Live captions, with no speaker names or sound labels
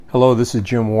Hello, this is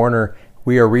Jim Warner.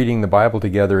 We are reading the Bible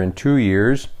together in 2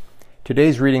 years.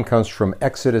 Today's reading comes from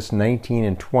Exodus 19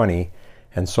 and 20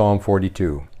 and Psalm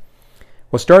 42.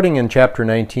 Well, starting in chapter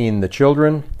 19, the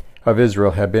children of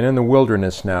Israel have been in the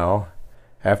wilderness now.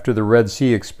 After the Red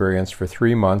Sea experience for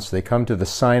 3 months, they come to the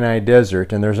Sinai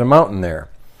desert, and there's a mountain there.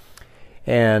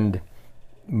 And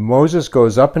Moses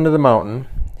goes up into the mountain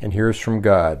and hears from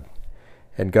God.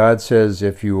 And God says,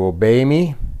 if you obey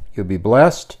me, you'll be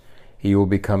blessed. You will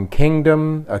become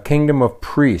a kingdom of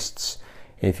priests.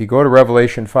 If you go to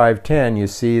Revelation 5:10, you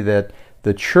see that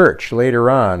the church later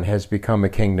on has become a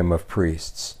kingdom of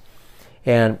priests.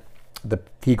 And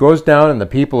he goes down and the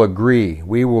people agree,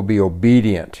 we will be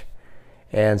obedient.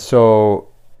 And so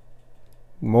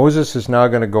Moses is now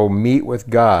going to go meet with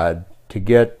God to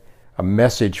get a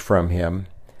message from him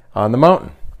on the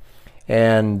mountain.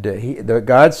 And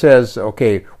God says,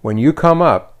 okay, when you come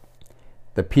up,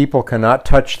 the people cannot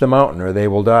touch the mountain or they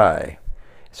will die.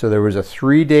 So there was a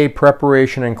 3-day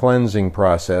preparation and cleansing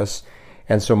process.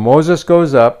 And so Moses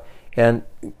goes up and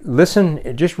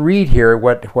listen, just read here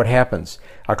what happens.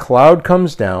 A cloud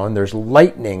comes down, there's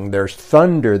lightning, there's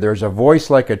thunder, there's a voice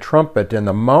like a trumpet, and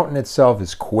the mountain itself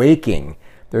is quaking.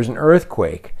 There's an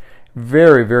earthquake.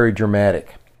 Very, very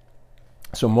dramatic.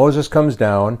 So Moses comes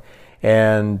down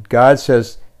and God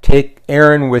says, take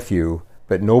Aaron with you,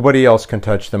 but nobody else can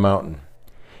touch the mountain.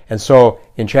 And so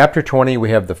in chapter 20, we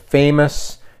have the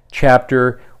famous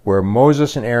chapter where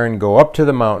Moses and Aaron go up to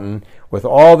the mountain with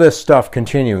all this stuff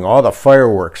continuing, all the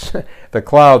fireworks, the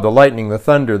cloud, the lightning, the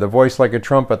thunder, the voice like a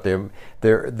trumpet,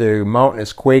 the mountain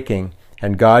is quaking,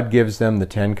 and God gives them the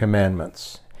 10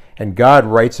 Commandments. And God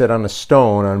writes it on a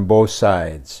stone on both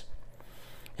sides.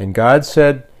 And God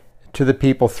said to the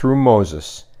people through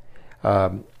Moses,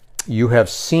 you have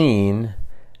seen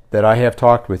that I have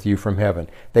talked with you from heaven.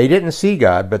 They didn't see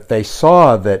God, but they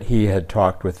saw that he had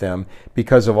talked with them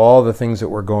because of all the things that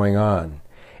were going on.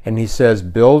 And he says,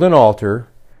 build an altar,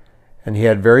 and he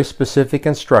had very specific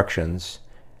instructions.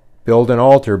 Build an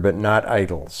altar, but not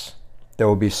idols. There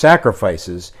will be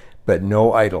sacrifices, but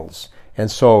no idols. And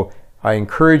so I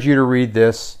encourage you to read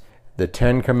this. The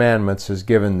 10 Commandments is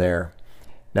given there.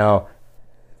 Now,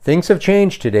 things have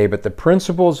changed today, but the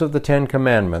principles of the 10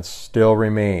 Commandments still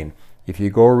remain. If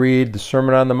you go read the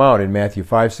Sermon on the Mount in Matthew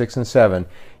 5, 6, and 7,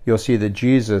 you'll see that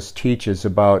Jesus teaches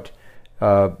about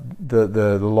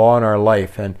the law in our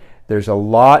life. And there's a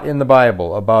lot in the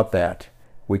Bible about that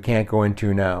we can't go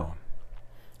into now.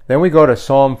 Then we go to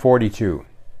Psalm 42.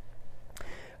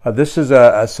 This is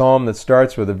a psalm that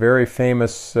starts with a very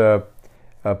famous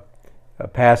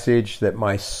passage that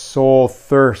my soul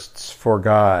thirsts for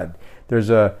God. There's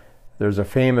a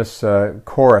famous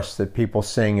chorus that people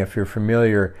sing, if you're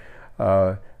familiar,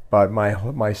 about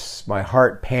my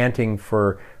heart panting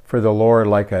for the Lord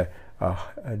like a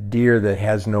deer that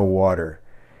has no water.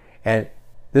 And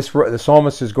the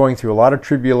psalmist is going through a lot of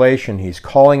tribulation. He's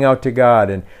calling out to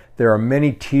God, and there are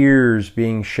many tears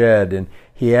being shed. And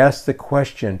he asks the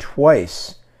question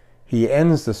twice. He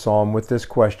ends the psalm with this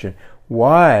question: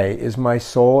 why is my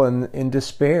soul in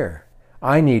despair?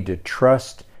 I need to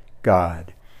trust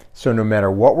God. So no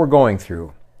matter what we're going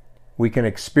through, we can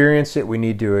experience it. We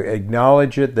need to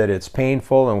acknowledge it, that it's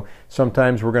painful, and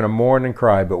sometimes we're going to mourn and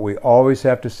cry, but we always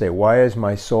have to say, why is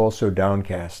my soul so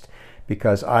downcast?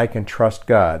 Because I can trust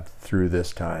God through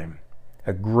this time.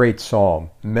 A great psalm.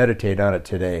 Meditate on it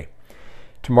today.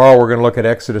 Tomorrow we're going to look at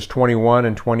Exodus 21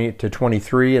 and 20 to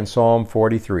 23 and Psalm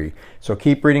 43. So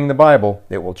keep reading the Bible.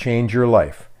 It will change your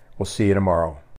life. We'll see you tomorrow.